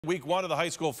Week 1 of the high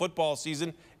school football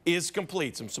season is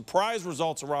complete. Some surprise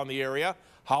results around the area.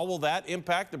 How will that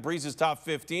impact the Breeze's top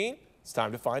 15? It's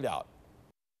time to find out.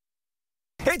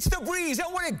 It's the Breeze,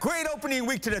 and what a great opening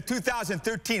week to the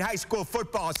 2013 high school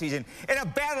football season. In a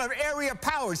battle of area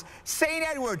powers, St.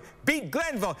 Edward beat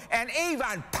Glenville, and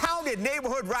Avon pounded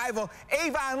neighborhood rival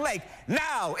Avon Lake.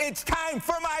 Now it's time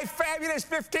for my fabulous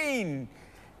 15.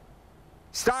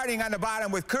 Starting on the bottom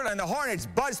with Kirtland, the Hornets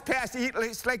buzzed past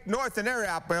East Lake North in their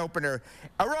opener.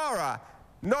 Aurora,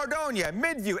 Nordonia,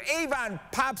 Midview, Avon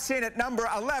pops in at number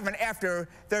 11 after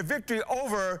their victory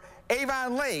over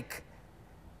Avon Lake.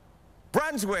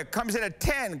 Brunswick comes in at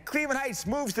 10. Cleveland Heights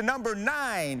moves to number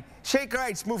 9. Shaker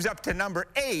Heights moves up to number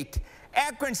 8.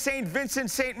 Akron St. Vincent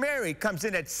St. Mary comes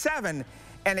in at 7.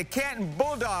 And the Canton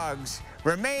Bulldogs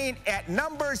remain at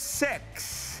number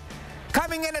 6.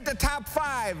 Coming in at the top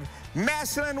 5,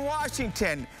 Massillon,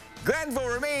 Washington. Glenville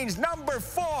remains number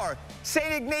 4.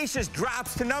 St. Ignatius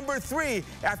drops to number 3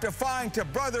 after falling to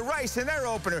Brother Rice in their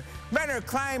opener. Menor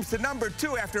climbs to number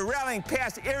 2 after rallying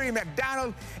past Erie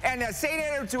McDonald. And the St.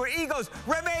 Edward's Eagles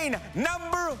remain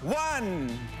number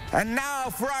 1. And now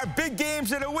for our big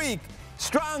games of the week.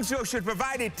 Strongsville should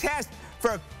provide a test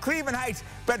for Cleveland Heights,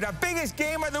 but the biggest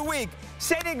game of the week,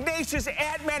 St. Ignatius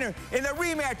at Menor in the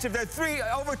rematch of the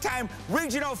 3-overtime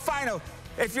regional final.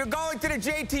 If you're going to the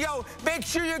JTO, make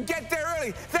sure you get there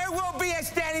early. There will be a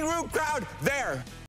standing room crowd there.